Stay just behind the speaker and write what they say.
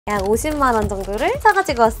약 50만원 정도를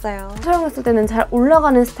사가지고 왔어요. 사용했을 때는 잘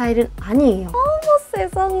올라가는 스타일은 아니에요. 어머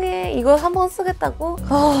세상에, 이거 한번 쓰겠다고?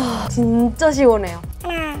 진짜 시원해요.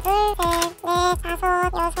 하나, 둘, 셋, 넷, 다섯,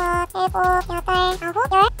 여섯, 일곱, 여덟, 아홉,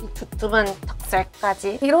 열. 이 두툼한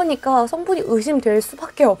턱살까지. 이러니까 성분이 의심될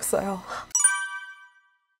수밖에 없어요.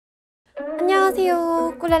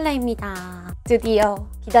 안녕하세요, 꿀랄라입니다. 드디어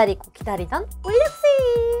기다리고 기다리던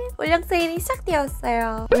올영세일이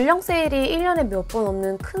시작되었어요. 올영세일이 1년에 몇 번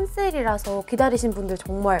없는 큰 세일이라서 기다리신 분들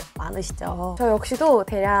정말 많으시죠. 저 역시도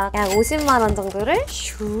대략 약 50만원 정도를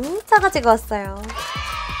슉 사가지고 왔어요.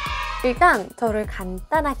 일단 저를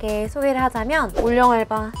간단하게 소개를 하자면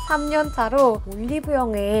올영알바 3년차로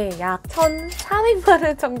올리브영에 약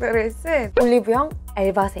 1,400만원 정도를 쓴 올리브영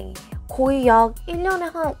알바생이에요. 거의 약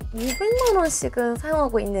 1년에 한 500만원씩은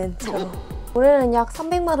사용하고 있는 저. 올해는 약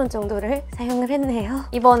 300만원 정도를 사용을 했네요.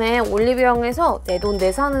 이번에 올리브영에서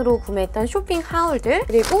내돈내산으로 구매했던 쇼핑 하울들,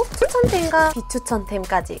 그리고 추천템과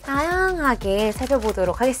비추천템까지 다양하게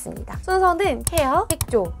살펴보도록 하겠습니다. 순서는 헤어,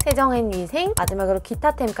 색조, 세정앤위생, 마지막으로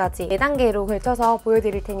기타템까지 4단계로 걸쳐서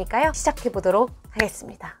보여드릴 테니까요. 시작해보도록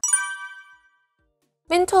하겠습니다.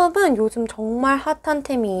 맨 처음은 요즘 정말 핫한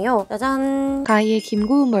템이에요. 짜잔! 가이의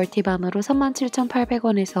김고운 멀티밤으로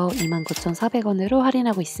 37,800원에서 29,400원으로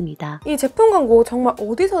할인하고 있습니다. 이 제품 광고 정말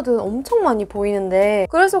어디서든 엄청 많이 보이는데,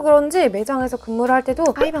 그래서 그런지 매장에서 근무를 할 때도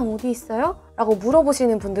가이밤 어디 있어요? 라고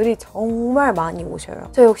물어보시는 분들이 정말 많이 오셔요.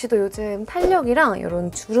 저 역시도 요즘 탄력이랑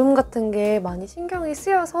이런 주름 같은 게 많이 신경이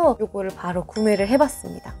쓰여서 이거를 바로 구매를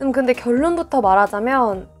해봤습니다. 근데 결론부터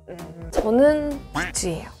말하자면 저는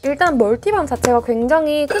굿즈예요. 일단 멀티밤 자체가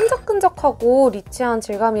굉장히 끈적끈적하고 리치한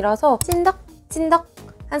질감이라서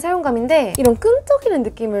찐덕찐덕한 사용감인데, 이런 끈적이는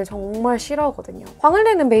느낌을 정말 싫어하거든요. 광을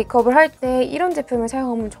내는 메이크업을 할 때 이런 제품을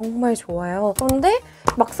사용하면 정말 좋아요. 그런데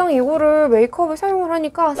막상 이거를 메이크업을 사용을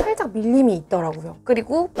하니까 살짝 밀림이 있더라고요.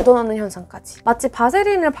 그리고 묻어나는 현상까지. 마치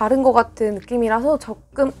바세린을 바른 것 같은 느낌이라서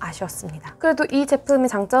조금 아쉬웠습니다. 그래도 이 제품의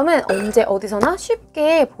장점은 언제 어디서나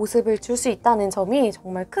쉽게 보습을 줄 수 있다는 점이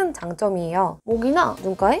정말 큰 장점이에요. 목이나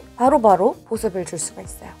눈가에 바로바로 보습을 줄 수가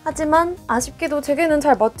있어요. 하지만 아쉽게도 제게는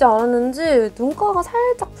잘 맞지 않았는지 눈가가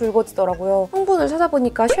살짝 붉어지더라고요. 성분을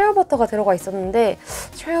찾아보니까 쉐어버터가 들어가 있었는데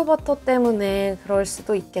쉐어버터 때문에 그럴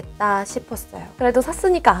수도 있겠다 싶었어요. 그래도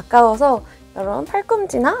샀으니까 아까워서 이런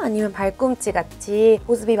팔꿈치나 아니면 발꿈치 같이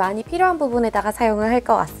보습이 많이 필요한 부분에다가 사용을 할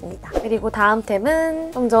것 같습니다. 그리고 다음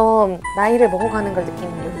템은 점점 나이를 먹어가는 걸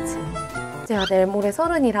느끼는 요즘. 제가 내일 모레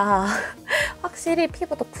 30이라 확실히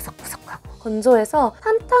피부도 구석구석하고 건조해서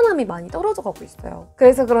탄탄함이 많이 떨어져 가고 있어요.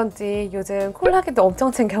 그래서 그런지 요즘 콜라겐도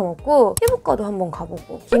엄청 챙겨 먹고 피부과도 한번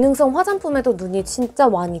가보고 기능성 화장품에도 눈이 진짜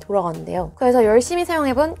많이 돌아가는데요. 그래서 열심히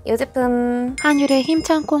사용해본 이 제품, 한율의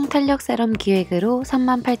힘찬콩 탄력 세럼 기획으로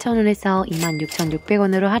 38,000원에서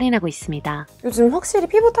 26,600원으로 할인하고 있습니다. 요즘 확실히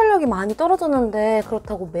피부 탄력이 많이 떨어졌는데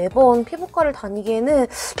그렇다고 매번 피부과를 다니기에는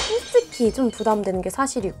솔직히 좀 부담되는 게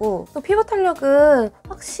사실이고, 또 피부 탄력은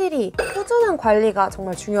확실히 꾸준한 관리가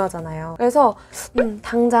정말 중요하잖아요. 그래서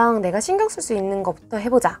당장 내가 신경 쓸 수 있는 것부터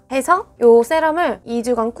해보자 해서 이 세럼을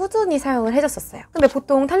 2주간 꾸준히 사용을 해줬었어요. 근데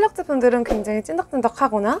보통 탄력 제품들은 굉장히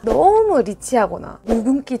찐덕찐덕하거나 너무 리치하거나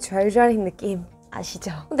유분기 좔좔한 느낌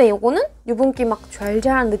아시죠? 근데 이거는 유분기 막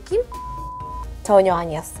좔좔한 느낌? 전혀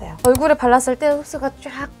아니었어요. 얼굴에 발랐을 때 흡수가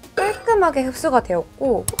쫙 깔끔하게 흡수가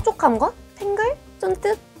되었고 촉촉함과 탱글,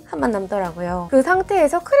 쫀득 한만 남더라고요. 그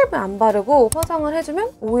상태에서 크림을 안 바르고 화장을 해주면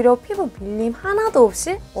오히려 피부 밀림 하나도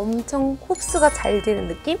없이 엄청 흡수가 잘 되는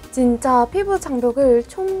느낌? 진짜 피부 장벽을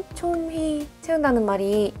촘촘히 채운다는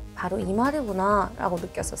말이 바로 이 말이구나 라고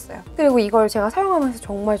느꼈었어요. 그리고 이걸 제가 사용하면서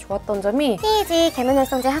정말 좋았던 점이 프리지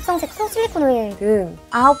계면활성제 합성색소 실리콘 오일 등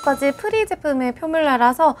 9가지 프리 제품의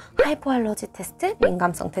포뮬라라서 하이포알러지 테스트,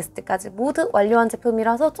 민감성 테스트까지 모두 완료한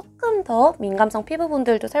제품이라서 조금 더 민감성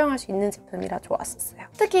피부분들도 사용할 수 있는 제품이라 좋았었어요.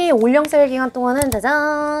 특히 올영세일 기간 동안은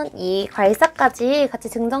짜잔! 이 괄사까지 같이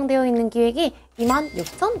증정되어 있는 기획이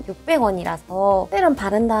 26,600원이라서 세럼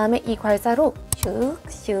바른 다음에 이 괄사로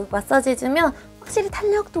슉슉 마사지 해주면 확실히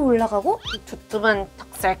탄력도 올라가고 이 두툼한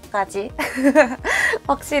턱살까지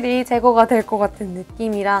확실히 제거가 될 것 같은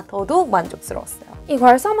느낌이라 더더욱 만족스러웠어요. 이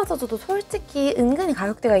괄사 마사지도 솔직히 은근히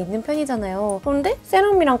가격대가 있는 편이잖아요. 그런데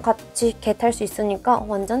세럼이랑 같이 겟할 수 있으니까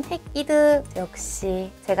완전 핵이득.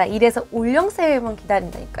 역시 제가 이래서 올영세일만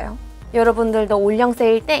기다린다니까요. 여러분들도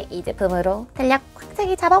올영세일 때 이 제품으로 탄력 꽉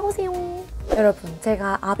차게 잡아보세요. 여러분,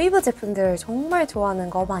 제가 아비브 제품들 정말 좋아하는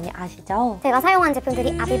거 많이 아시죠? 제가 사용한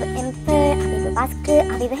제품들이 아비브 앰플, 아비브 마스크,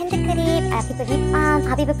 아비브 핸드크림, 아비브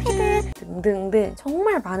립밤, 아비브 패드 등등등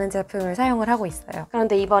정말 많은 제품을 사용을 하고 있어요.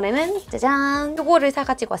 그런데 이번에는 짜잔! 요거를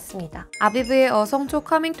사가지고 왔습니다. 아비브의 어성초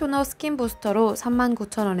카밍 토너 스킨 부스터로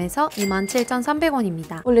 39,000원에서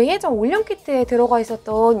 27,300원입니다. 원래 예전 올영 키트에 들어가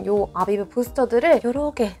있었던 요 아비브 부스터들을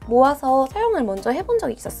여러 개 모아서 사용을 먼저 해본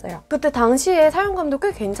적이 있었어요. 그때 당시에 사용감도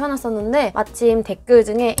꽤 괜찮았었는데 마침 댓글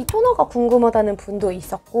중에 이 토너가 궁금하다는 분도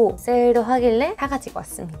있었고 세일도 하길래 사가지고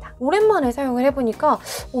왔습니다. 오랜만에 사용을 해보니까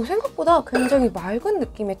생각보다 굉장히 맑은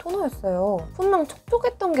느낌의 토너였어요. 분명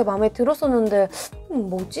촉촉했던 게 마음에 들었었는데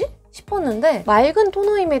뭐지? 싶었는데 맑은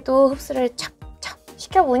토너임에도 흡수를 착착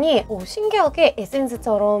시켜보니 신기하게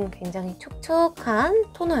에센스처럼 굉장히 촉촉한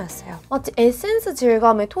토너였어요. 마치 에센스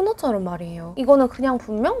질감의 토너처럼 말이에요. 이거는 그냥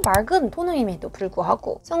분명 맑은 토너임에도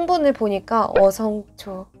불구하고 성분을 보니까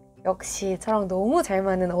어성초, 역시 저랑 너무 잘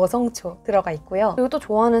맞는 어성초 들어가 있고요. 그리고 또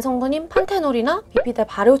좋아하는 성분인 판테놀이나 비피달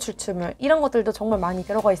발효 추출물 이런 것들도 정말 많이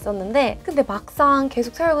들어가 있었는데 근데 막상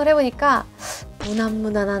계속 사용을 해보니까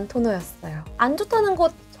무난무난한 토너였어요. 안 좋다는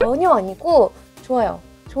것 전혀 아니고 좋아요.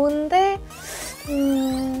 좋은데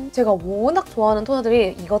제가 워낙 좋아하는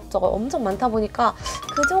토너들이 이것저것 엄청 많다 보니까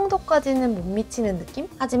그 정도까지는 못 미치는 느낌?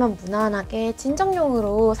 하지만 무난하게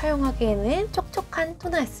진정용으로 사용하기에는 촉촉한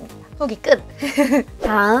토너였습니다. 후기 끝!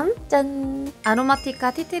 다음 짠!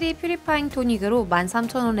 아로마티카 티트리 퓨리파잉 토닉으로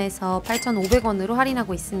 13,000원에서 8,500원으로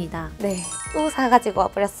할인하고 있습니다. 네, 또 사가지고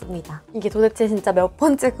와버렸습니다. 이게 도대체 진짜 몇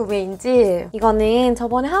번째 구매인지 이거는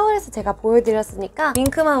저번에 하울에서 제가 보여드렸으니까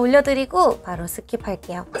링크만 올려드리고 바로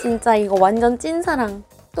스킵할게요. 진짜 이거 완전 찐사랑!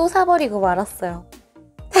 또 사버리고 말았어요.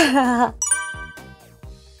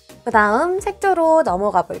 그 다음 색조로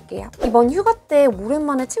넘어가 볼게요. 이번 휴가 때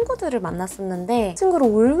오랜만에 친구들을 만났었는데 친구를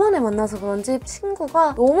오랜만에 만나서 그런지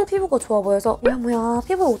친구가 너무 피부가 좋아 보여서 뭐야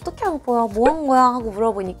피부 어떻게 한 거야? 뭐 한 거야? 하고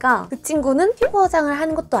물어보니까 그 친구는 피부 화장을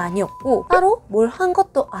한 것도 아니었고 따로 뭘 한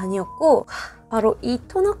것도 아니었고 바로 이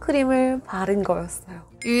토너 크림을 바른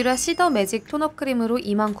거였어요. 유일한 시더 매직 토너 크림으로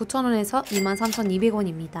 29,000원에서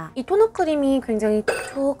 23,200원입니다. 이 토너 크림이 굉장히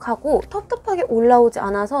촉촉하고 텁텁하게 올라오지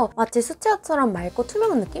않아서 마치 수채화처럼 맑고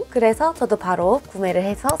투명한 느낌? 그래서 저도 바로 구매를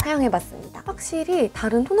해서 사용해봤습니다. 확실히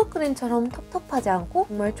다른 토너 크림처럼 텁텁하지 않고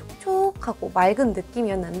정말 촉촉하고 맑은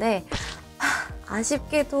느낌이었는데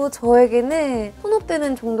아쉽게도 저에게는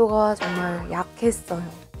톤업되는 정도가 정말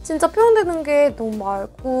약했어요. 진짜 표현되는 게 너무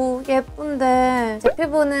맑고 예쁜데 제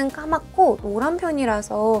피부는 까맣고 노란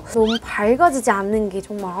편이라서 너무 밝아지지 않는 게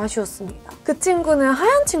정말 아쉬웠습니다. 그 친구는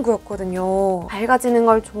하얀 친구였거든요. 밝아지는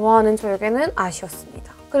걸 좋아하는 저에게는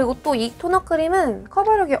아쉬웠습니다. 그리고 또 이 토너 크림은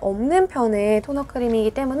커버력이 없는 편의 토너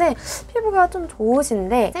크림이기 때문에 피부가 좀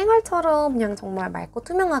좋으신데 생얼처럼 그냥 정말 맑고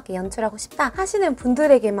투명하게 연출하고 싶다 하시는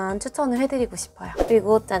분들에게만 추천을 해드리고 싶어요.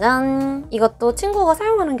 그리고 짜잔! 이것도 친구가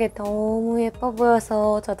사용하는 게 너무 예뻐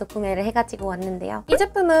보여서 저도 구매를 해가지고 왔는데요. 이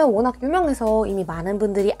제품은 워낙 유명해서 이미 많은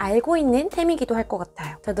분들이 알고 있는 템이기도 할 것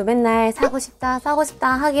같아요. 저도 맨날 사고 싶다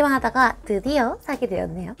하기만 하다가 드디어 사게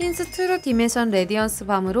되었네요. 힌스 트루 디멘션 레디언스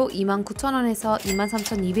밤으로 29,000원에서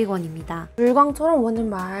 23,200원입니다. 물광처럼 완전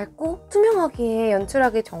맑고 투명하게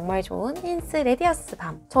연출하기 정말 좋은 힌스 레디언스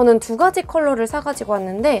밤. 저는 두 가지 컬러를 사가지고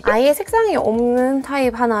왔는데 아예 색상이 없는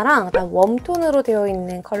타입 하나랑 웜톤으로 되어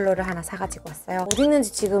있는 컬러를 하나 사가지고 왔어요. 어디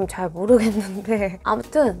있는지 지금 잘 모르겠는데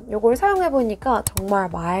아무튼 이걸 사용해보니까 정말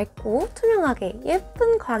맑고 투명하게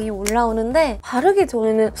예쁜 광이 올라오는데 바르기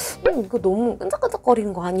전에는 이거 너무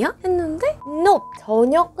끈적끈적거리는 거 아니야? 했는데 nope!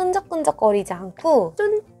 전혀 끈적끈적거리지 않고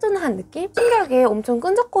쫀쫀한 느낌? 신기하게 엄청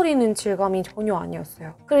끈적거리는 질감이 전혀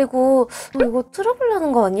아니었어요. 그리고 이거 트러블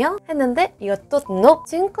나는 거 아니야? 했는데 이것도 nope!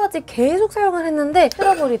 지금까지 계속 사용을 했는데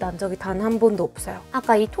트러블이 난 적이 단 한 번도 없어요.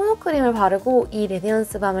 아까 이 토너 크림을 바르고 이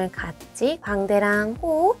레디언스 밤을 같이 광대랑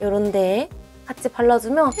코 이런 데에 같이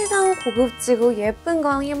발라주면 세상 고급지고 예쁜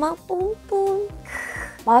광이 막 뿜뿜.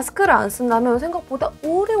 마스크를 안 쓴다면 생각보다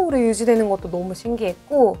오래오래 유지되는 것도 너무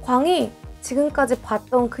신기했고 광이 지금까지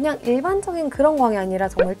봤던 그냥 일반적인 그런 광이 아니라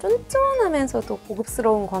정말 쫀쫀하면서도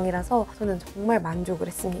고급스러운 광이라서 저는 정말 만족을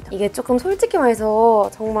했습니다. 이게 조금 솔직히 말해서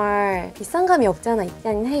정말 비싼 감이 없지 않아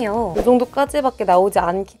있긴 해요. 이 정도까지밖에 나오지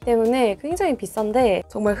않기 때문에 굉장히 비싼데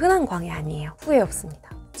정말 흔한 광이 아니에요. 후회 없습니다.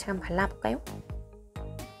 제가 한번 발라볼까요?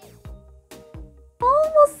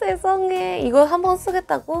 어머 세상에 이거 한번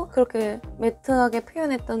쓰겠다고 그렇게 매트하게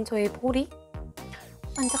표현했던 저희 볼이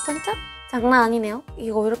반짝반짝? 장난 아니네요.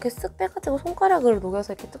 이거 이렇게 쓱 빼가지고 손가락을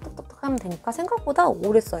녹여서 이렇게 뚝뚝뚝뚝 하면 되니까 생각보다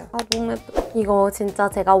오래 써요. 아, 너무 예쁘다. 이거 진짜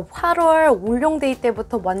제가 8월 올영데이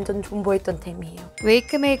때부터 완전 존버했던 템이에요.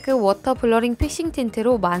 웨이크메이크 워터 블러링 픽싱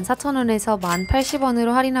틴트로 14,000원에서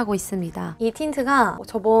 1080원으로 할인하고 있습니다. 이 틴트가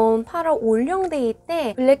저번 8월 올영데이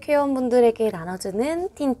때 블랙 회원분들에게 나눠주는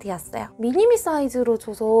틴트였어요. 미니미 사이즈로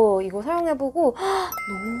줘서 이거 사용해보고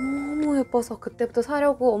너무 예뻐서 그때부터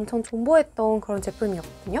사려고 엄청 존버했던 그런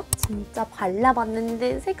제품이었거든요. 진짜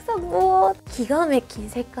발라봤는데 색상 우와 기가 막힌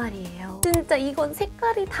색깔이에요. 진짜 이건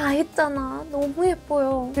색깔이 다 했잖아. 너무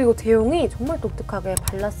예뻐요. 그리고 제형이 정말 독특하게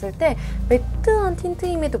발랐을 때 매트한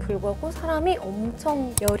틴트임에도 불구하고 사람이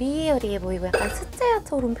엄청 여리여리해 보이고 약간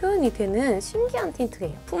스체야처럼 표현이 되는 신기한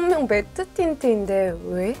틴트예요. 분명 매트 틴트인데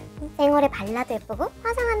왜? 생얼에 발라도 예쁘고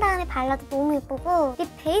화장한 다음에 발라도 너무 예쁘고 립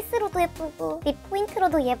베이스로도 예쁘고 립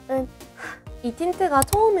포인트로도 예쁜 이 틴트가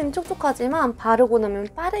처음엔 촉촉하지만 바르고 나면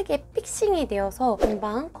빠르게 픽싱이 되어서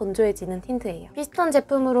금방 건조해지는 틴트예요. 비슷한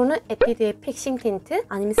제품으로는 에뛰드의 픽싱 틴트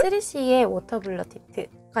아니면 3CE의 워터 블러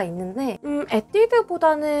틴트가 있는데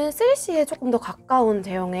에뛰드보다는 3CE에 조금 더 가까운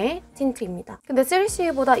제형의 틴트입니다. 근데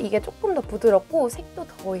 3CE보다 이게 조금 더 부드럽고 색도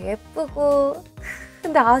더 예쁘고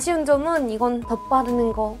근데 아쉬운 점은 이건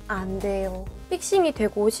덧바르는 거 안 돼요. 픽싱이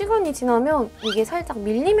되고 시간이 지나면 이게 살짝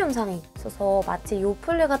밀림 현상이 있어서 마치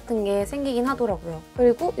요플레 같은 게 생기긴 하더라고요.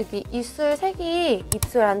 그리고 여기 입술 색이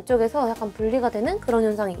입술 안쪽에서 약간 분리가 되는 그런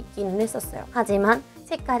현상이 있기는 했었어요. 하지만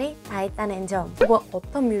색깔이 다 했다는 점. 이거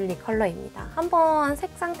어떤 뮬리 컬러입니다. 한번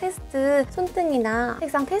색상 테스트 손등이나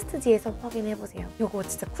색상 테스트지에서 확인해보세요. 이거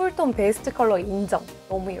진짜 쿨톤 베스트 컬러 인정.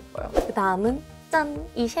 너무 예뻐요. 그 다음은 짠!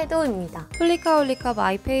 이 섀도우입니다. 홀리카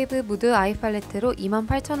마이페이브 무드 아이 팔레트로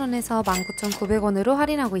 28,000원에서 19,900원으로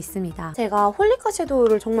할인하고 있습니다. 제가 홀리카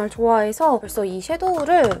섀도우를 정말 좋아해서 벌써 이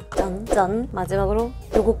섀도우를 짠! 마지막으로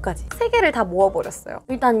요거까지 3개를 다 모아버렸어요.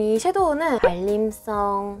 일단 이 섀도우는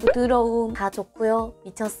발림성, 부드러움 다 좋고요.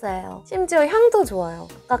 미쳤어요. 심지어 향도 좋아요.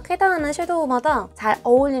 각각 해당하는 섀도우마다 잘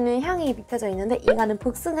어울리는 향이 입혀져 있는데 이거는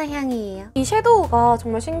복숭아 향이에요. 이 섀도우가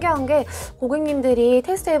정말 신기한 게 고객님들이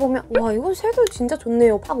테스트해보면 와 이건 섀도우 진짜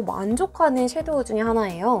좋네요 하고 만족하는 섀도우 중에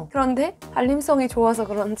하나예요. 그런데 발림성이 좋아서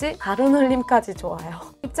그런지 가루날림까지 좋아요.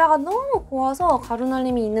 입자가 너무 고와서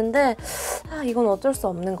가루날림이 있는데 이건 어쩔 수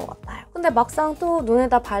없는 것 같아요. 근데 막상 또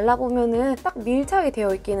눈에다 발라보면은 딱 밀착이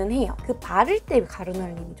되어 있기는 해요. 그 바를 때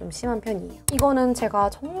가루날림이 좀 심한 편이에요. 이거는 제가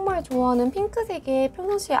정말 좋아하는 핑크색의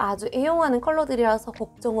평상시에 아주 애용하는 컬러들이라서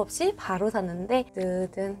걱정 없이 바로 샀는데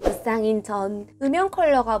뜨든 무쌍인 전 음영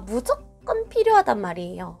컬러가 무조건 필요하단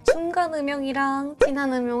말이에요. 중간 음영이랑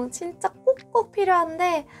진한 음영 진짜 꼭꼭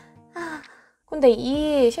필요한데 근데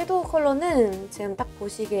이 섀도우 컬러는 지금 딱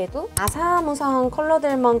보시기에도 아사무사한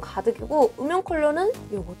컬러들만 가득이고 음영 컬러는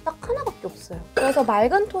이거 딱 하나밖에 없어요. 그래서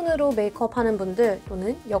맑은 톤으로 메이크업 하는 분들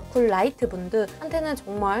또는 여쿨 라이트 분들한테는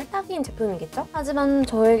정말 딱인 제품이겠죠? 하지만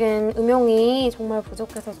저에겐 음영이 정말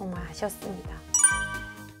부족해서 정말 아쉬웠습니다.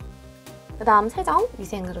 그 다음 세정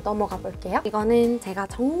위생으로 넘어가 볼게요. 이거는 제가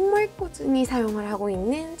정말 꾸준히 사용을 하고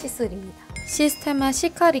있는 칫솔입니다. 시스테마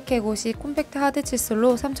시카리케고시 콤팩트 하드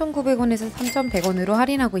칫솔로 3,900원에서 3,100원으로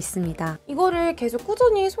할인하고 있습니다. 이거를 계속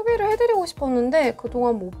꾸준히 소개를 해드리고 싶었는데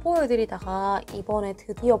그동안 못 보여드리다가 이번에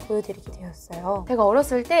드디어 보여드리게 되었어요. 제가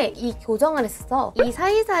어렸을 때 이 교정을 했어서 이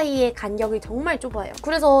사이사이의 간격이 정말 좁아요.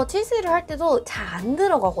 그래서 칫솔을 할 때도 잘 안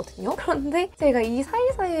들어가거든요. 그런데 제가 이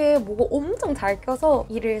사이사이에 뭐가 엄청 잘 껴서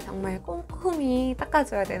이를 정말 꼼꼼히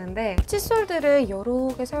닦아줘야 되는데 칫솔들을 여러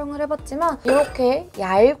개 사용을 해봤지만 이렇게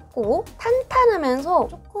얇고 탄탄하면서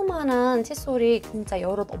조그만한 칫솔이 진짜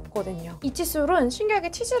여럿 없거든요. 이 칫솔은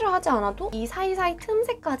신기하게 치질을 하지 않아도 이 사이사이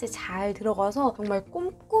틈새까지 잘 들어가서 정말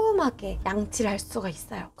꼼꼼하게 양치를 할 수가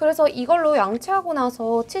있어요. 그래서 이걸로 양치하고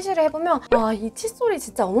나서 치실을 해보면 와, 이 칫솔이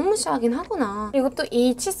진짜 어마무시하긴 하구나. 그리고 또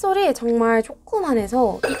이 칫솔이 정말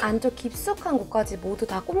조그만해서 이 안쪽 깊숙한 곳까지 모두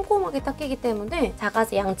다 꼼꼼하게 닦이기 때문에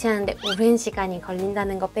작아서 양치하는데 오랜 시간이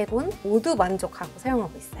걸린다는 것 빼곤 모두 만족하고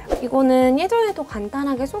사용하고 있어요. 이거는 예전에도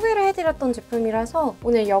간단하게 소개를 해드렸던 제품이라서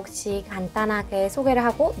오늘 역시 간단하게 소개를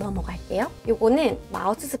하고 넘어갈게요. 이거는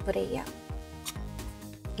마우스 스프레이예요.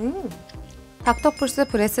 닥터풀스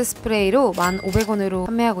브레스 스프레이로 1,500원으로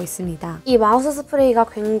판매하고 있습니다. 이 마우스 스프레이가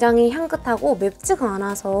굉장히 향긋하고 맵지가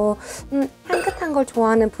않아서 향긋한 걸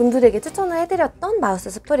좋아하는 분들에게 추천을 해드렸던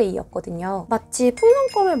마우스 스프레이였거든요. 마치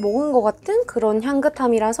풍선껌을 먹은 것 같은 그런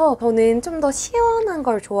향긋함이라서 저는 좀 더 시원한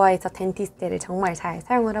걸 좋아해서 덴티스테를 정말 잘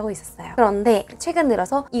사용을 하고 있었어요. 그런데 최근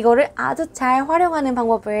들어서 이거를 아주 잘 활용하는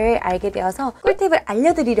방법을 알게 되어서 꿀팁을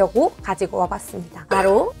알려드리려고 가지고 와봤습니다.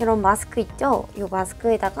 바로 이런 마스크 있죠? 이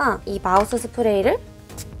마스크에다가 이 마우스 스프레이를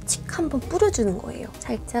칙 한번 뿌려주는 거예요.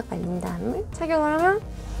 살짝 말린 다음에 착용을 하면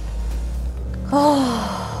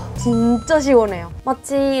진짜 시원해요.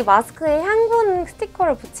 마치 마스크에 향분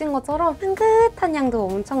스티커를 붙인 것처럼 향긋한 향도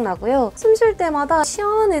엄청 나고요. 숨 쉴 때마다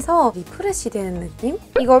시원해서 리프레시 되는 느낌?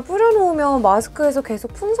 이걸 뿌려놓으면 마스크에서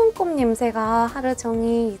계속 풍선껌 냄새가 하루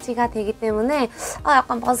종일 유지가 되기 때문에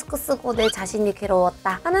약간 마스크 쓰고 내 자신이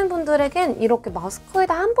괴로웠다 하는 분들에겐 이렇게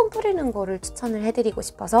마스크에다 한 번 뿌리는 거를 추천을 해드리고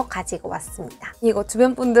싶어서 가지고 왔습니다. 이거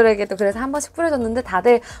주변 분들에게도 그래서 한 번씩 뿌려줬는데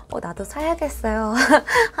다들 나도 사야겠어요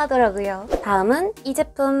하더라고요. 다음은 이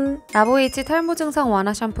제품 라보에이지 탈모 증상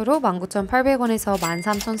완화 샴푸로 19,800원에서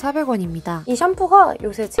 13,400원입니다. 이 샴푸가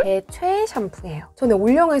요새 제 최애 샴푸예요. 전에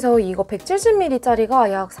올영에서 이거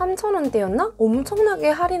 170ml짜리가 약 3,000원대였나? 엄청나게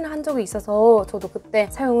할인을 한 적이 있어서 저도 그때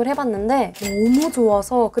사용을 해봤는데 너무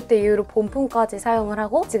좋아서 그때 이후로 본품까지 사용을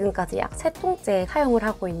하고 지금까지 약 3통째 사용을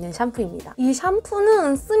하고 있는 샴푸입니다. 이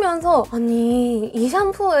샴푸는 쓰면서 아니 이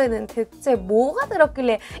샴푸에는 대체 뭐가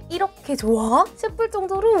들었길래 이렇게 좋아? 싶을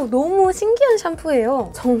정도로 너무 신기한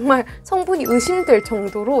샴푸예요. 정말 성분이 의심될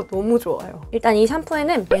정도로 너무 좋아요. 일단 이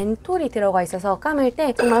샴푸에는 멘톨이 들어가 있어서 감을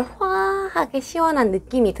때 정말 화하게 시원한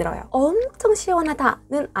느낌이 들어요. 엄청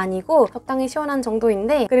시원하다는 아니고 적당히 시원한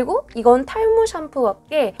정도인데 그리고 이건 탈모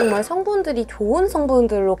샴푸답게 정말 성분들이 좋은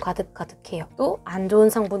성분들로 가득가득해요. 또 안 좋은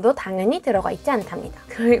성분도 당연히 들어가 있지 않답니다.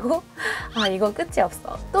 그리고 이건 끝이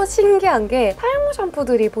없어. 또 신기한 게 탈모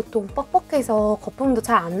샴푸들이 보통 뻑뻑해서 거품도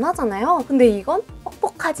잘 안 나잖아요. 근데 이건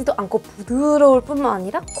뻑뻑하지도 않고 부드러울 뿐만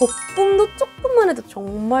아니라 거품도 조금만 해도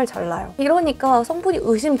정말 잘 나요. 이러니까 성분이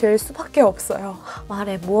의심될 수밖에 없어요.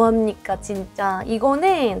 말해 뭐합니까 진짜.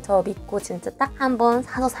 이거는 저 믿고 진짜 딱 한번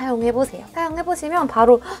사서 사용해보세요. 사용해보시면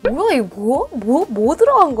바로 뭐야 이거 뭐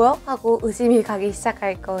들어간 거야? 하고 의심이 가기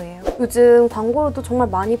시작할 거예요. 요즘 광고로도 정말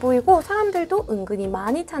많이 보이고 사람들도 은근히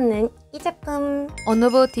많이 찾는 이 제품.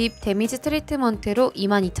 언어버 딥 데미지 트리트먼트로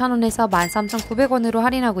 22,000원에서 13,900원으로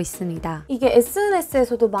할인하고 있습니다. 이게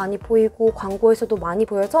SNS에서도 많이 보이고 광고에서도 많이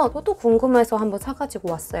보여서 저도 궁금해서 한번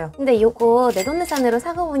사가지고 왔어요. 근데 이거 내돈내산으로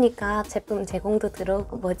사고 보니까 제품 제공도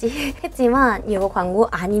들어오고 뭐지? 했지만 이거 광고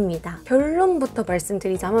아닙니다. 결론부터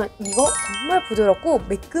말씀드리자면 이거 정말 부드럽고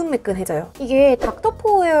매끈매끈해져요. 이게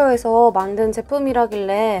닥터포웨어에서 만든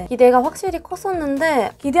제품이라길래 기대가 확실히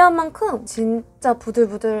컸었는데 기대한 만큼 진짜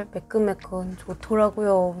부들부들 매끈매끈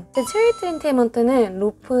좋더라고요. 제 최애 트리트먼트는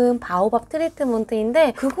로픈 바오밥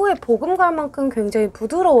트리트먼트인데 그거에 보금갈 만큼 굉장히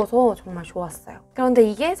부드러워서 정말 좋았어요. 그런데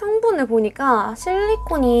이게 성분을 보니까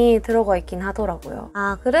실리콘이 들어가 있긴 하더라고요.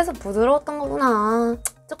 그래서 부드러웠던 거구나.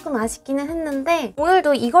 조금 아쉽기는 했는데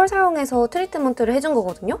오늘도 이걸 사용해서 트리트먼트를 해준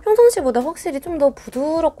거거든요. 평상시보다 확실히 좀 더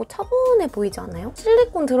부드럽고 차분해 보이지 않아요?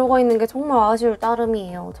 실리콘 들어가 있는 게 정말 아쉬울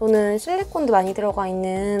따름이에요. 저는 실리콘도 많이 들어가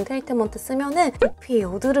있는 트리트먼트 쓰면은 두피에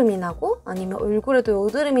여드름이 나고 아니면 얼굴에도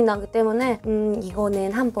여드름이 나기 때문에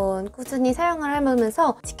이거는 한번 꾸준히 사용을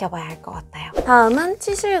하면서 지켜봐야 할 것 같아요. 다음은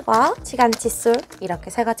치실과 치간 칫솔 이렇게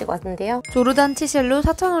세 가지가 왔는데요. 조르단 치실로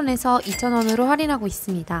 4,000원에서 2,000원으로 할인하고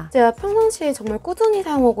있습니다. 제가 평상시에 정말 꾸준히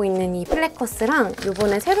사용하고 있는 이 플래커스랑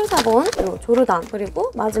이번에 새로 사본 이 조르단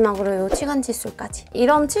그리고 마지막으로 이 치간 칫솔까지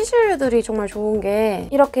이런 치실들이 정말 좋은 게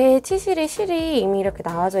이렇게 치실이 실이 이미 이렇게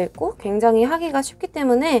나와져 있고 굉장히 하기가 쉽기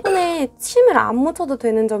때문에 손에 침을 안 묻혀도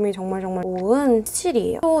되는 점이 정말 좋은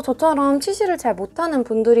치실이에요. 또 저처럼 치실을 잘 못하는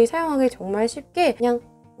분들이 사용하기 정말 쉽게 그냥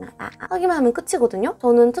하기만 하면 끝이거든요.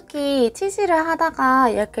 저는 특히 치실을 하다가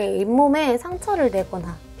이렇게 잇몸에 상처를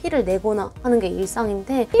내거나 피를 내거나 하는 게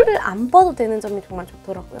일상인데 피를 안 봐도 되는 점이 정말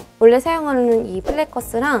좋더라고요. 원래 사용하는 이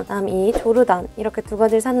플래커스랑 그다음 이 조르단 이렇게 두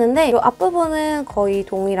가지를 샀는데 이 앞부분은 거의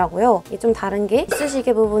동일하고요. 이게 좀 다른 게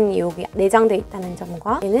이쑤시개 부분이 여기 내장되어 있다는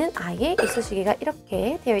점과 얘는 아예 이쑤시개가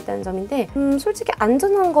이렇게 되어 있다는 점인데 솔직히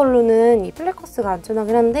안전한 걸로는 이 플래커스가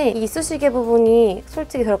안전하긴 한데 이 이쑤시개 부분이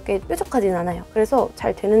솔직히 그렇게 뾰족하진 않아요. 그래서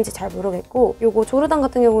잘 되는지 잘 모르겠고 요거 조르단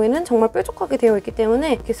같은 경우에는 정말 뾰족하게 되어 있기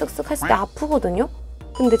때문에 이렇게 쓱쓱 했을 때 아프거든요.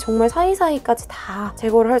 근데 정말 사이사이까지 다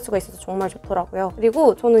제거를 할 수가 있어서 정말 좋더라고요.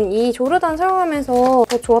 그리고 저는 이 조르단 사용하면서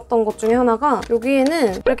더 좋았던 것 중에 하나가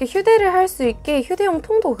여기에는 이렇게 휴대를 할 수 있게 휴대용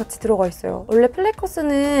통도 같이 들어가 있어요. 원래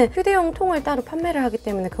플래커스는 휴대용 통을 따로 판매를 하기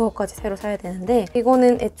때문에 그것까지 새로 사야 되는데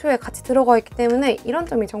이거는 애초에 같이 들어가 있기 때문에 이런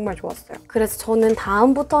점이 정말 좋았어요. 그래서 저는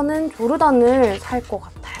다음부터는 조르단을 살 것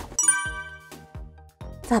같아요.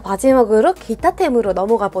 자, 마지막으로 기타템으로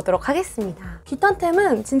넘어가 보도록 하겠습니다.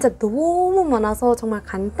 기타템은 진짜 너무 많아서 정말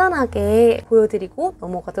간단하게 보여드리고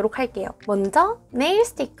넘어가도록 할게요. 먼저 네일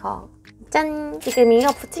스티커. 짠! 지금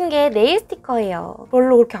이거 붙인 게 네일 스티커예요.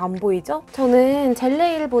 별로 그렇게 안 보이죠? 저는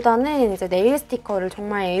젤네일보다는 이제 네일 스티커를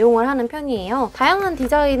정말 애용을 하는 편이에요. 다양한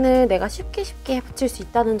디자인을 내가 쉽게 붙일 수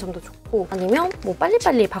있다는 점도 좋고 아니면 뭐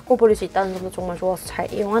빨리빨리 바꿔버릴 수 있다는 점도 정말 좋아서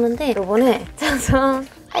잘 이용하는데 이번에 짜잔!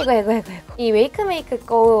 아이고 이 웨이크메이크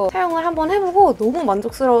거 사용을 한번 해보고 너무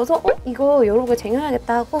만족스러워서 이거 여러 개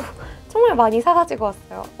쟁여야겠다 하고 정말 많이 사가지고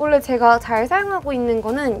왔어요. 원래 제가 잘 사용하고 있는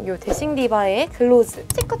거는 이 데싱디바의 글로즈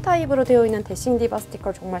스티커 타입으로 되어 있는 데싱디바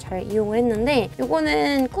스티커를 정말 잘 이용을 했는데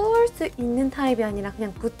이거는 구울 수 있는 타입이 아니라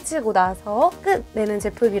그냥 붙이고 나서 끝 내는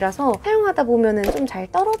제품이라서 사용하다 보면은 좀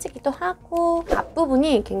잘 떨어지기도 하고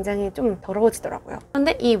앞부분이 굉장히 좀 더러워지더라고요.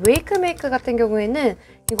 그런데 이 웨이크메이크 같은 경우에는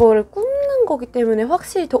이거를 굽는 거기 때문에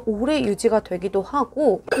확실히 더 오래 유지가 되기도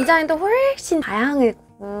하고 디자인도 훨씬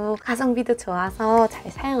다양하고 가성비도 좋아서 잘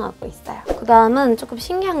사용하고 있어요. 그 다음은 조금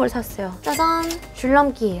신기한 걸 샀어요. 짜잔!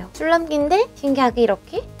 줄넘기예요. 줄넘기인데 신기하게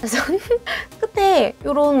이렇게 짜잔! 끝에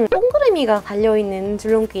이런 동그라미가 달려있는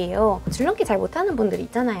줄넘기예요. 줄넘기 잘 못하는 분들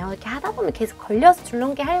있잖아요. 이렇게 하다 보면 계속 걸려서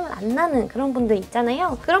줄넘기 하면 안 나는 그런 분들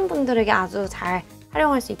있잖아요. 그런 분들에게 아주 잘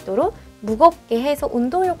활용할 수 있도록 무겁게 해서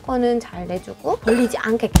운동 효과는 잘 내주고 걸리지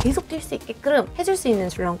않게 계속 뛸 수 있게끔 해줄 수 있는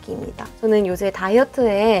줄넘기입니다. 저는 요새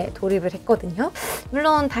다이어트에 돌입을 했거든요.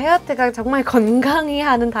 물론 다이어트가 정말 건강히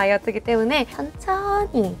하는 다이어트이기 때문에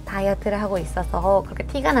천천히 다이어트를 하고 있어서 그렇게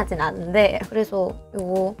티가 나진 않은데 그래서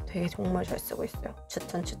이거 되게 정말 잘 쓰고 있어요.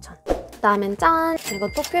 추천! 그다음엔 짠! 이거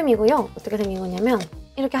퍼퓸이고요. 어떻게 생긴 거냐면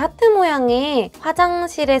이렇게 하트 모양의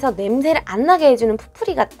화장실에서 냄새를 안 나게 해주는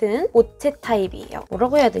푸풀이 같은 옷체 타입이에요.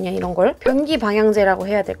 뭐라고 해야 되냐 이런 걸? 변기 방향제라고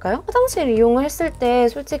해야 될까요? 화장실 이용을 했을 때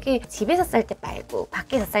솔직히 집에서 쌀 때 말고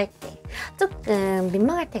밖에서 쌀 때 조금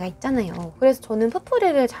민망할 때가 있잖아요. 그래서 저는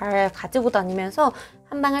푸풀이를 잘 가지고 다니면서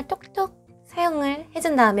한 방울 톡톡 사용을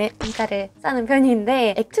해준 다음에 이가를 싸는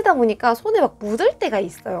편인데 액체다 보니까 손에 막 묻을 때가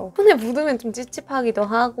있어요. 손에 묻으면 좀 찝찝하기도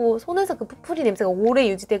하고 손에서 그 푸풀이 냄새가 오래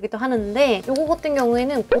유지되기도 하는데 이거 같은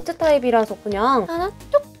경우에는 고체 타입이라서 그냥 하나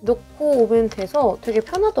쭉 넣고 오면 돼서 되게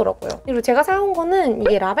편하더라고요. 그리고 제가 사온 거는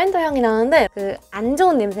이게 라벤더 향이 나는데 그 안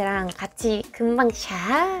좋은 냄새랑 같이 금방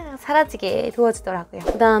샥 사라지게 도와주더라고요.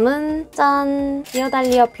 그 다음은 짠!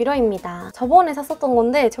 디어달리어 뷰러입니다. 저번에 샀었던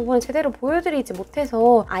건데 저번에 제대로 보여드리지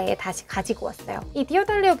못해서 아예 다시 가지고 왔어요. 이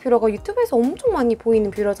디어달리어 뷰러가 유튜브에서 엄청 많이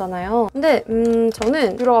보이는 뷰러잖아요. 근데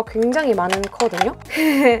저는 뷰러가 굉장히 많거든요.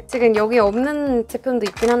 지금 여기 없는 제품도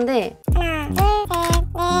있긴 한데 하나, 둘, 셋,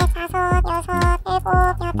 넷, 다섯, 여섯, 일곱,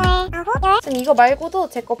 여덟, 아홉, 열. 지금 이거 말고도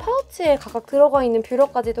제 거 파우치에 각각 들어가 있는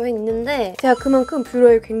뷰러까지도 있는데 제가 그만큼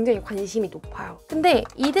뷰러에 굉장히 관심이 높아요. 근데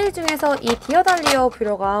이들 중에서 이 디어달리어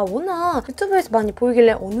뷰러가 워낙 유튜브에서 많이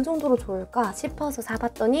보이길래 어느 정도로 좋을까 싶어서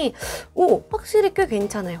사봤더니 확실히 꽤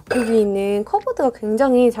괜찮아요. 여기 있는 커버드가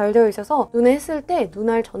굉장히 잘 되어 있어서 눈에 했을 때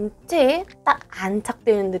눈알 전체에 딱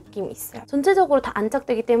안착되는 느낌이 있어요. 전체적으로 다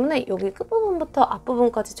안착되기 때문에 여기 끝부분부터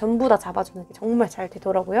앞부분까지 전부 다 잡아주는 게 정말 잘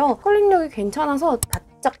되더라고요. 컬링력이 괜찮아서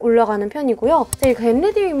바짝 올라가는 편이고요. 제가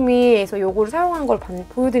겟레디미에서 이거를 사용한 걸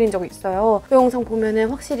보여드린 적이 있어요. 그 영상 보면은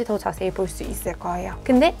확실히 더 자세히 볼 수 있을 거예요.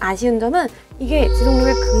 근데 아쉬운 점은 이게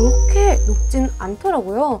지속력이 그렇게 높진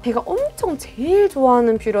않더라고요. 제가 엄청 제일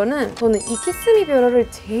좋아하는 뷰러는 저는 이 키스미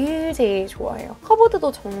뷰러를 제일 좋아해요.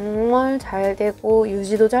 커버드도 정말 잘 되고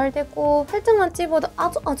유지도 잘 되고 살짝만 찝어도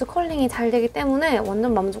아주 컬링이 잘 되기 때문에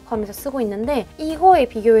완전 만족하면서 쓰고 있는데 이거에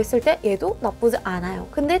비교했을 때 얘도 나쁘지 않아요.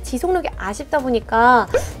 근데 지속력이 아쉽다 보니까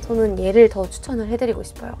저는 얘를 더 추천을 해드리고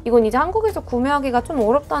싶어요. 이건 이제 한국에서 구매하기가 좀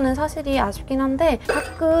어렵다는 사실이 아쉽긴 한데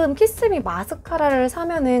가끔 키스미 마스카라를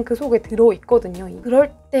사면은 그 속에 들어있거든요.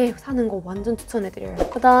 그럴 때 사는 거 완전 추천해드려요.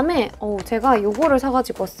 그 다음에 제가 이거를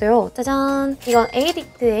사가지고 왔어요. 짜잔! 이건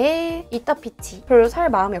에이딕트의 이따피치. 별로 살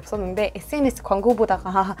마음이 없었는데 SNS 광고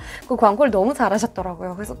보다가 그 광고를 너무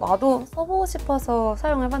잘하셨더라고요. 그래서 나도 써보고 싶어서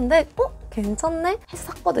사용해봤는데 괜찮네? 해서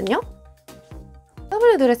샀거든요.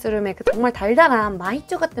 W 드레스룸에 그 정말 달달한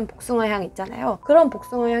마이쮸 같은 복숭아 향 있잖아요. 그런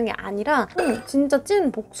복숭아 향이 아니라 진짜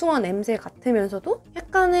찐 복숭아 냄새 같으면서도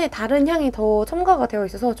약간의 다른 향이 더 첨가가 되어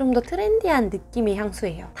있어서 좀 더 트렌디한 느낌의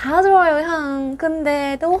향수예요. 다 좋아요, 향.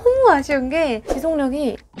 근데 너무 아쉬운 게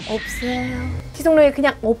지속력이 없어요. 지속력이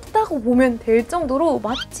그냥 없다고 보면 될 정도로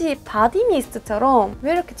마치 바디 미스트처럼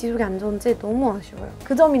왜 이렇게 지속이 안 좋은지 너무 아쉬워요.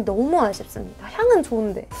 그 점이 너무 아쉽습니다. 향은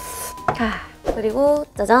좋은데. 그리고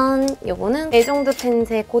짜잔! 요거는 에종드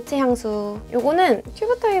펜세 고체 향수. 요거는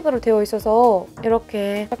튜브 타입으로 되어 있어서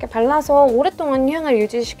이렇게 발라서 오랫동안 향을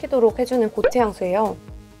유지시키도록 해주는 고체 향수예요.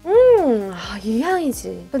 이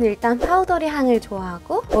향이지. 저는 일단 파우더리 향을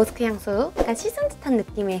좋아하고 머스크 향수, 약간 씻은 듯한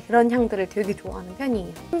느낌의 그런 향들을 되게 좋아하는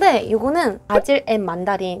편이에요. 근데 이거는 바질 앤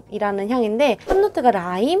만다린이라는 향인데 탑노트가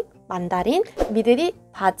라임, 만다린, 미드리,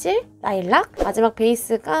 바질, 라일락, 마지막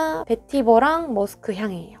베이스가 베티버랑 머스크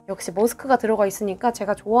향이에요. 역시 머스크가 들어가 있으니까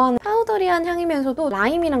제가 좋아하는 파우더리한 향이면서도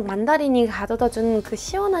라임이랑 만다린이 가져다준 그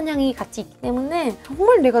시원한 향이 같이 있기 때문에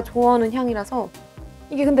정말 내가 좋아하는 향이라서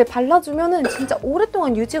이게 근데 발라주면은 진짜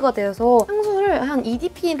오랫동안 유지가 되어서 향수를 한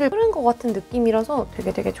 2DP를 뿌린 것 같은 느낌이라서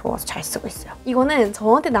되게 좋아서 잘 쓰고 있어요. 이거는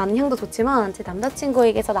저한테 나는 향도 좋지만 제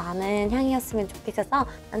남자친구에게서 나는 향이었으면 좋겠어서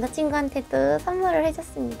남자친구한테도 선물을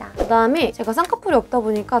해줬습니다. 그다음에 제가 쌍꺼풀이 없다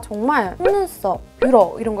보니까 정말 속눈썹,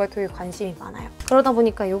 뷰러 이런 거에 되게 관심이 많아요. 그러다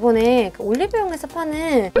보니까 이번에 그 올리브영에서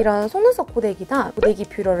파는 이런 속눈썹 고데기나 고데기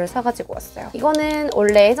뷰러를 사가지고 왔어요. 이거는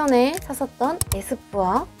원래 예전에 샀었던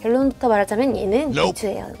에스쁘아, 결론부터 말하자면 얘는 예요.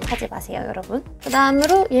 사지 마세요, 여러분. 그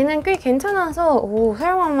다음으로 얘는 꽤 괜찮아서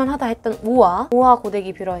사용할만 하다 했던 모아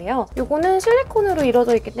고데기 뷰러예요. 이거는 실리콘으로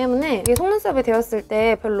이루어져 있기 때문에 이게 속눈썹에 되었을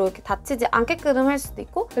때 별로 이렇게 다치지 않게끔 할 수도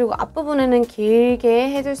있고, 그리고 앞부분에는 길게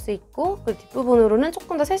해줄 수 있고, 그리고 뒷부분으로는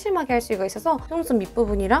조금 더 세심하게 할 수가 있어서 속눈썹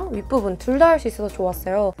밑부분이랑 윗부분 둘 다 할 수 있어서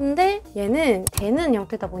좋았어요. 근데 얘는 되는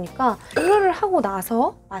형태다 보니까 뷰러를 하고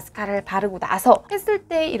나서 마스카라를 바르고 나서 했을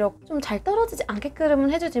때 이렇게 좀 잘 떨어지지 않게끔은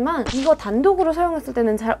해주지만 이거 단독으로 사용했을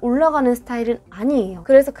때는 잘 올라가는 스타일은 아니에요.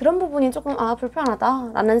 그래서 그런 부분이 조금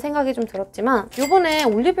불편하다 라는 생각이 좀 들었지만 요번에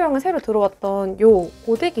올리브영에 새로 들어왔던 요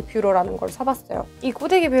고데기 뷰러라는 걸 사봤어요. 이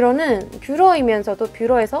고데기 뷰러는 뷰러이면서도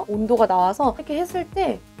뷰러에서 온도가 나와서 이렇게 했을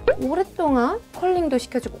때 오랫동안 컬링도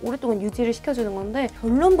시켜주고 오랫동안 유지를 시켜주는 건데,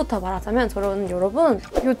 결론부터 말하자면 저는 여러분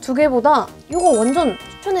이 두 개보다 이거 완전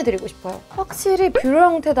추천해드리고 싶어요. 확실히 뷰러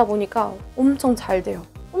형태다 보니까 엄청 잘 돼요.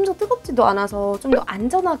 엄청 뜨겁지도 않아서 좀 더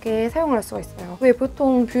안전하게 사용을 할 수가 있어요. 왜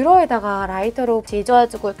보통 뷰러에다가 라이터로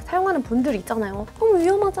지져가지고 이렇게 사용하는 분들 있잖아요. 너무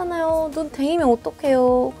위험하잖아요. 눈 데이면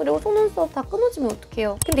어떡해요. 그리고 속눈썹 다 끊어지면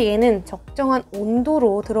어떡해요. 근데 얘는 적정한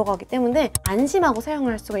온도로 들어가기 때문에 안심하고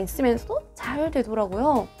사용을 할 수가 있으면서도 잘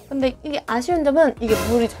되더라고요. 근데 이게 아쉬운 점은 이게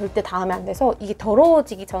물이 절대 닿으면 안 돼서 이게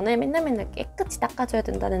더러워지기 전에 맨날 깨끗이 닦아줘야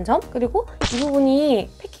된다는 점, 그리고 이 부분이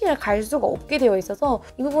패킹을 갈 수가 없게 되어 있어서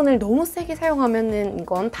이 부분을 너무 세게 사용하면은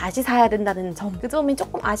이건 다시 사야 된다는 점, 그 점이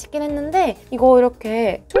조금 아쉽긴 했는데 이거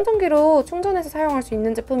이렇게 충전기로 충전해서 사용할 수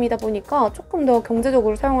있는 제품이다 보니까 조금 더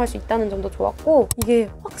경제적으로 사용할 수 있다는 점도 좋았고, 이게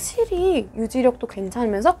확실히 유지력도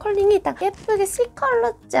괜찮으면서 컬링이 딱 예쁘게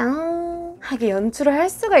C컬러 짱하게 연출을 할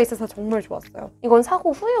수가 있어서 정말 좋았어요. 이건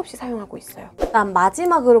사고 후회 없이 사용하고 있어요. 그다음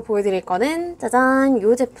마지막으로 보여드릴 거는 짜잔!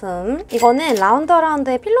 이 제품. 이거는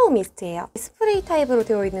라운드어라운드의 필로우 미스트예요. 스프레이 타입으로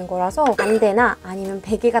되어 있는 거라서 안대나 아니면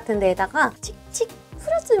베개 같은 데에다가 칙칙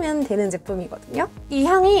뿌려주면 되는 제품이거든요. 이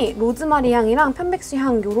향이 로즈마리 향이랑 편백수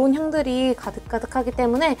향 이런 향들이 가득가득하기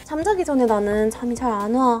때문에 잠자기 전에 나는 잠이 잘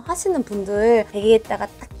안 와 하시는 분들 베개에다가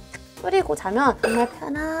딱 뿌리고 자면 정말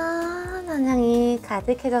편안한 향이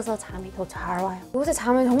가득해져서 잠이 더 잘 와요. 요새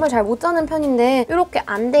잠을 정말 잘 못 자는 편인데 이렇게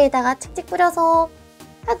안대에다가 칙칙 뿌려서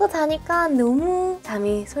하고 자니까 너무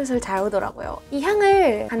잠이 솔솔 잘 오더라고요. 이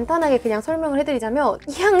향을 간단하게 그냥 설명을 해드리자면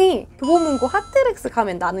이 향이 교보문고 핫트렉스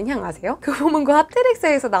가면 나는 향 아세요? 교보문고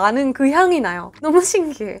핫트렉스에서 나는 그 향이 나요. 너무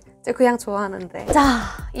신기해. 제가 그 향 좋아하는데. 자,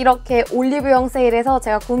 이렇게 올리브영 세일에서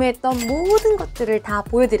제가 구매했던 모든 것들을 다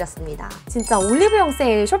보여드렸습니다. 진짜 올리브영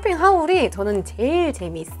세일 쇼핑 하울이 저는 제일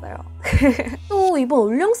재미있어요. 또 이번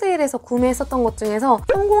올영 세일에서 구매했었던 것 중에서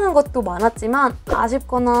성공한 것도 많았지만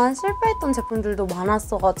아쉽거나 실패했던 제품들도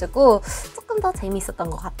많았어가지고 조금 더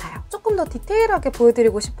재미있었던 것 같아요. 조금 더 디테일하게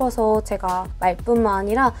보여드리고 싶어서 제가 말뿐만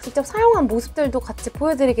아니라 직접 사용한 모습들도 같이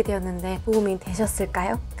보여드리게 되었는데 도움이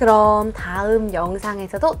되셨을까요? 그럼 다음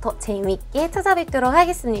영상에서도 더 재미있게 찾아뵙도록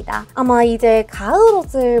하겠습니다. 아마 이제 가을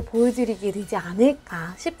옷을 보여드리게 되지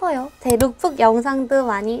않을까 싶어요. 제 룩북 영상도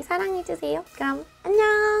많이 사랑해주세요. 그럼 안녕!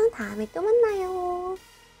 다음에 또 만나요.